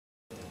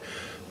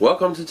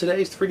Welcome to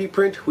today's 3D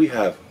print. We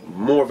have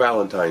more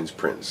Valentine's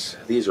prints.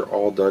 These are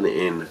all done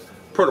in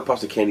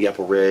Protopasta Candy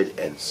Apple Red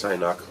and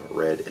Cyanoc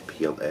Red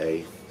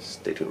PLA.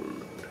 Stay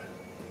tuned.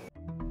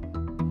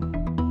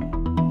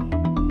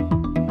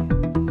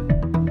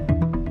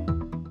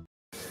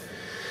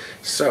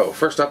 So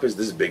first up is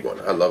this big one.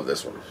 I love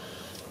this one.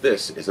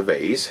 This is a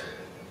vase,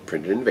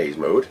 printed in vase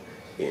mode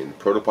in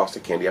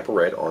Protopasta Candy Apple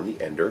Red on the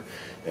ender,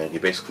 and he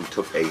basically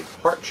took a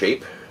heart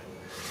shape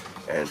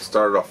and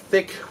started off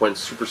thick, went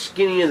super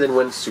skinny, and then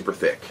went super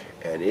thick.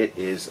 And it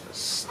is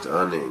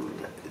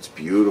stunning. It's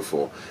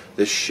beautiful.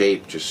 This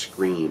shape just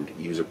screamed,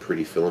 use a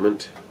pretty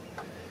filament.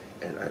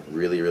 And I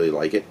really, really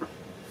like it.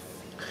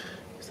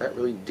 Is that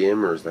really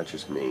dim, or is that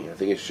just me? I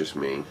think it's just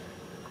me.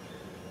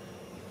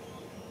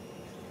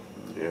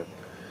 Yeah.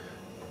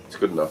 It's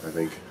good enough, I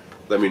think.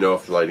 Let me know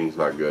if the lighting's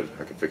not good.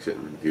 I can fix it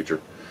in the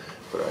future.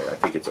 But I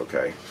think it's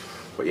okay.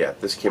 But yeah,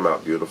 this came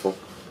out beautiful.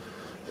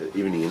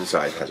 Even the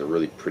inside has a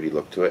really pretty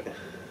look to it. I'm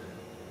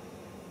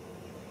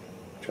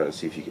trying to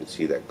see if you can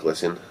see that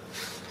glisten.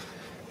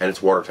 And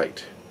it's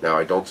watertight. Now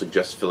I don't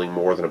suggest filling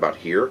more than about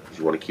here because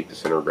you want to keep the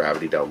center of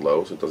gravity down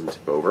low so it doesn't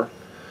tip over.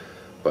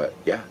 But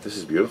yeah, this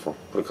is beautiful.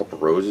 Put a couple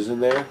roses in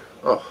there.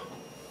 Oh,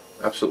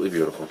 absolutely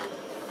beautiful.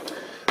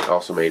 I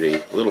also made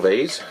a little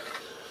vase.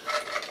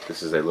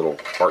 This is a little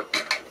heart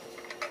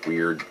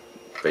weird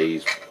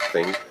vase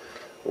thing,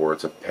 or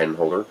it's a pen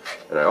holder.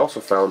 And I also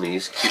found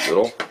these cute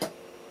little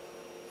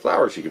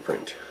flowers you can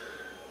print.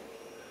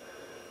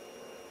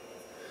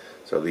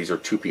 So these are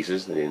two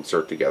pieces that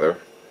insert together.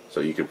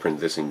 So you can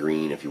print this in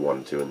green if you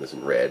wanted to, and this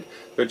in red.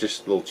 They're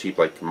just little cheap,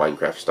 like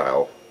Minecraft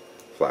style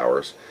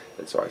flowers.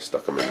 And so I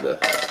stuck them in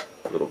the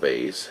little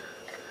vase.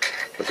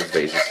 But this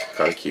vase is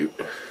kind of cute.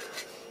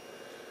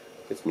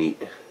 It's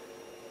neat.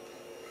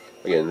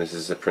 Again, this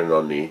is printed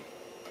on the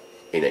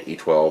A-Net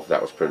E12.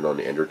 That was printed on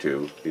the Ender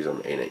 2. These are on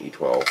the A-Net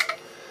E12.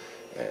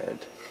 And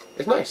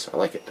it's nice. I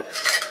like it.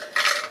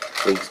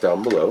 Links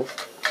down below.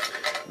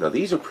 Now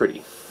these are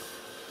pretty.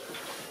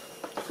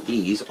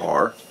 These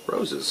are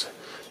roses.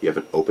 You have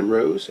an open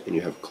rose and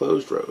you have a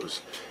closed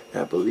rose.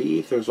 And I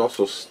believe there's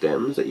also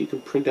stems that you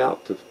can print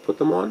out to put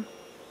them on.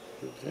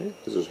 Okay,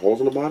 because there's holes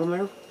in the bottom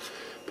there.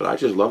 But I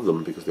just love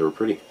them because they were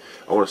pretty.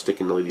 I want to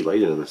stick an LED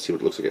light in them and see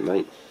what it looks like at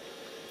night.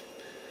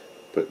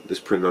 But this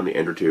printed on the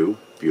Ender 2,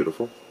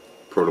 beautiful.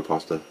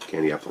 Protopasta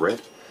Candy Apple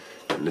Red.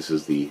 And this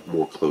is the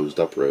more closed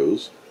up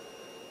rose.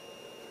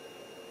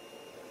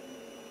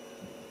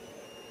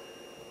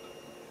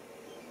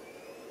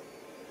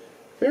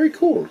 Very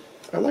cool.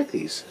 I like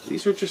these.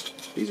 These are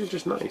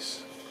just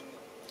nice.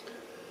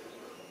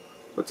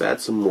 Let's add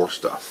some more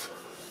stuff,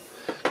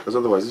 because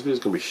otherwise this video is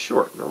going to be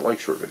short, and I don't like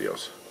short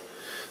videos.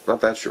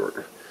 Not that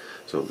short.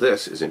 So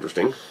this is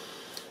interesting.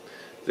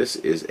 This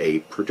is a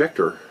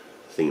projector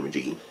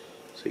thingamajiggy.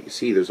 So you can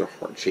see there's a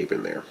heart shape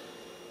in there.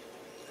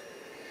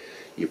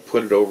 You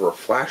put it over a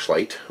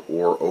flashlight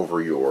or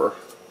over your,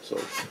 so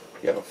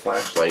you have a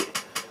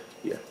flashlight,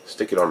 you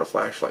stick it on a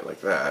flashlight like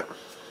that,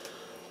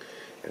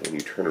 and when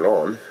you turn it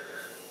on,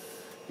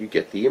 you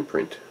get the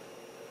imprint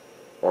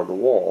on the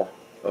wall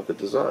of the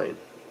design.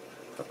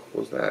 How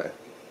cool is that?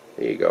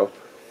 There you go.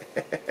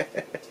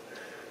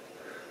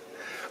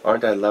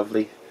 Aren't I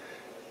lovely?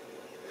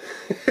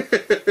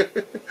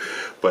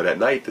 But at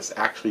night this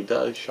actually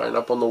does shine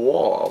up on the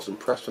wall. I was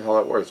impressed with how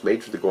that works. It's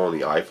made for to go on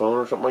the iPhone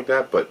or something like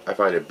that, but I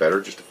find it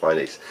better just to find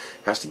a,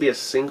 has to be a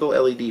single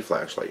LED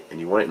flashlight,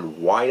 and you want it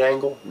in wide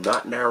angle,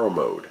 not narrow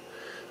mode.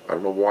 I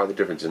don't know why the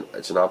difference,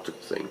 it's an optical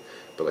thing,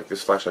 but like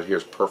this flashlight here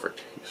is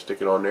perfect. You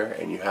stick it on there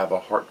and you have a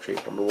heart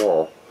shape on the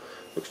wall.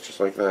 Looks just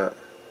like that.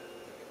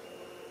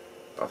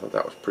 I thought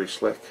that was pretty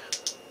slick.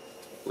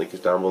 Link is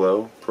down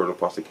below.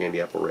 Protopasta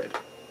Candy Apple Red.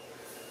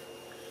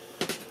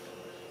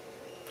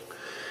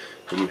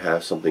 And you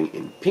have something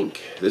in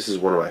pink. This is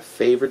one of my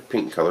favorite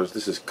pink colors.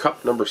 This is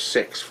cup number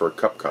 6 for a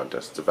cup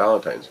contest. It's a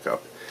Valentine's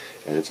cup,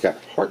 and it's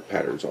got heart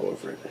patterns all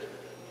over it.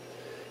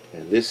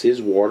 And this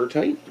is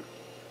watertight.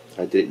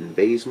 I did it in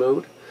vase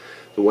mode.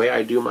 The way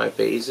I do my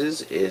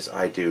vases is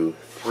I do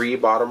 3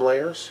 bottom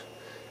layers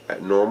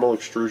at normal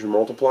extrusion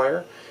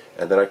multiplier,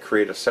 and then I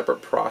create a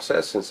separate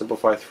process in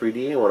Simplify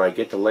 3D, and when I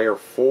get to layer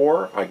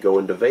 4 I go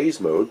into vase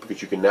mode,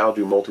 because you can now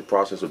do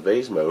multi-process with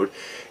vase mode,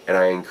 and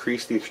I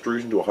increase the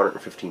extrusion to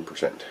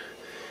 115%,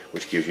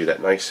 which gives you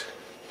that nice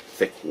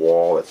thick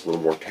wall that's a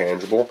little more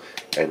tangible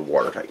and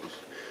watertight.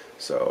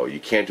 So you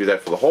can't do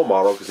that for the whole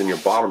model, because then your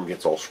bottom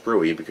gets all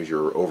screwy because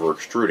you're over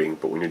extruding.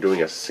 But when you're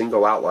doing a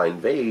single outline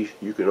vase,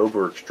 you can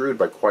over extrude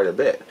by quite a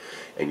bit,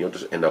 and you'll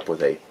just end up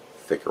with a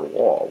thicker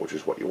wall, which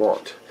is what you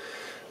want.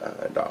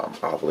 And I'll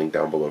have a link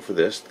down below for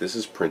this. This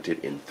is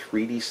printed in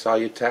 3D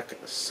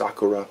Solutech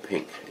Sakura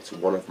Pink. It's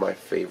one of my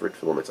favorite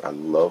filaments. I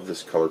love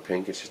this color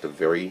pink. It's just a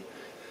very,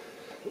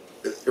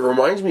 it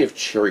reminds me of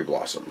cherry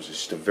blossoms. It's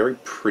just a very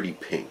pretty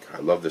pink. I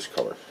love this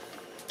color.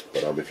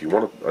 But if you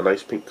want a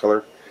nice pink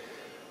color,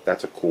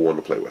 that's a cool one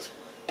to play with.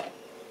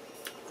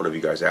 One of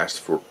you guys asked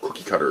for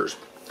cookie cutters.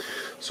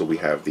 So we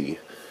have the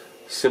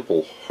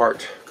simple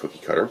heart cookie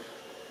cutter.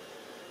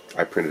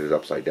 I printed it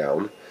upside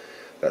down.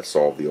 That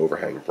solved the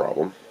overhang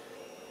problem.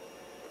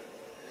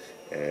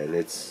 And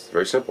it's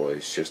very simple.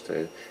 It's just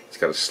it's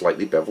got a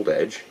slightly beveled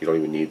edge. You don't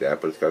even need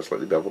that, but it's got a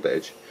slightly beveled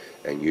edge,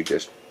 and you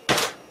just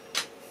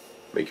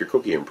make your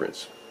cookie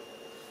imprints.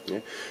 Yeah.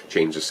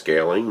 Change the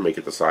scaling, make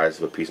it the size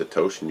of a piece of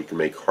toast, and you can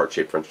make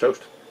heart-shaped French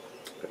toast.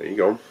 There you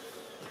go.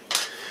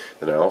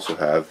 Then I also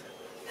have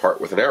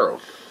heart with an arrow.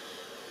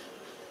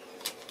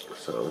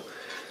 So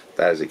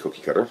that is a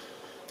cookie cutter.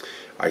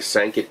 I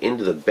sank it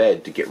into the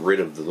bed to get rid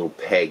of the little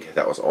peg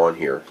that was on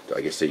here.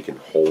 I guess so you can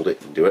hold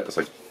it and do it. It's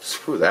like,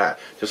 screw that.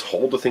 Just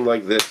hold the thing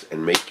like this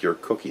and make your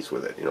cookies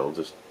with it. You know,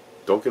 just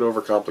don't get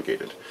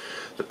overcomplicated.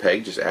 The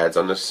peg just adds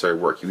unnecessary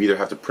work. You either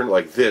have to print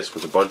like this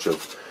with a bunch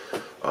of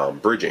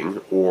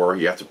bridging, or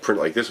you have to print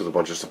like this with a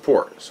bunch of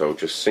support. So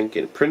just sink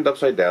it, print it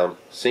upside down,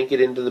 sink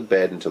it into the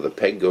bed until the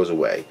peg goes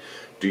away.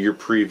 Do your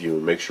preview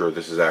and make sure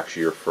this is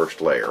actually your first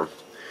layer.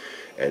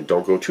 And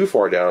don't go too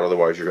far down,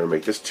 otherwise you're going to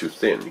make this too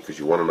thin, because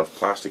you want enough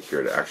plastic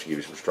here to actually give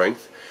you some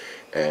strength.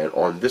 And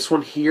on this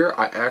one here,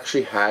 I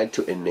actually had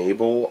to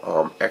enable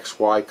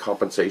XY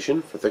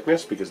compensation for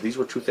thickness, because these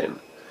were too thin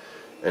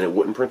and it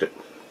wouldn't print it.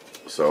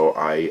 So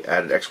I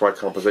added XY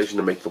compensation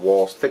to make the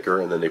walls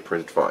thicker, and then they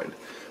printed fine.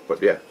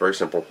 But yeah, very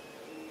simple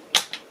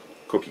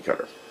cookie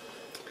cutter.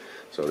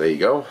 So there you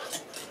go.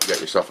 You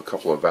got yourself a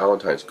couple of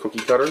Valentine's cookie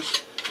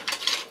cutters.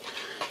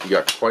 You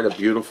got quite a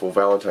beautiful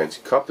Valentine's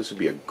cup. This would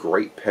be a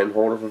great pen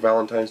holder for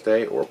Valentine's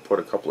Day, or put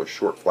a couple of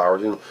short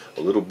flowers in.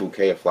 A little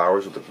bouquet of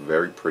flowers would look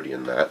very pretty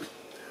in that.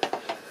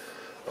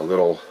 A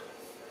little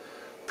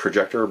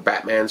projector,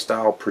 Batman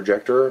style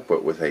projector,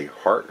 but with a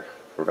heart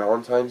for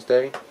Valentine's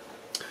Day.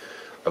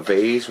 A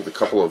vase with a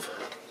couple of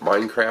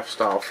Minecraft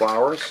style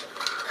flowers.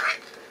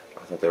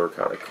 I thought they were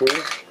kind of cool.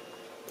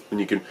 And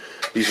you can,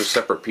 these are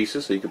separate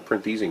pieces, so you can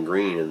print these in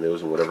green and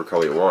those in whatever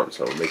color you want.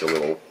 So make a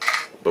little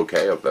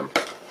bouquet of them.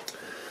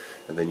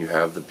 And then you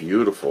have the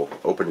beautiful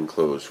open and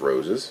closed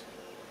roses.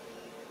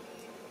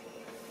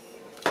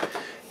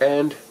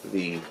 And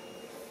the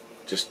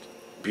just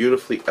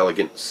beautifully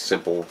elegant,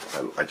 simple,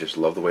 I just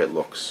love the way it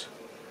looks,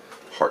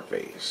 heart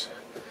vase.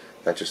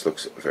 That just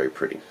looks very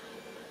pretty.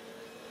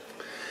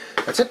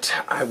 That's it.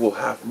 I will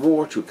have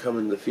more to come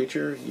in the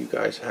future. You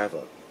guys have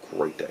a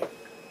great day.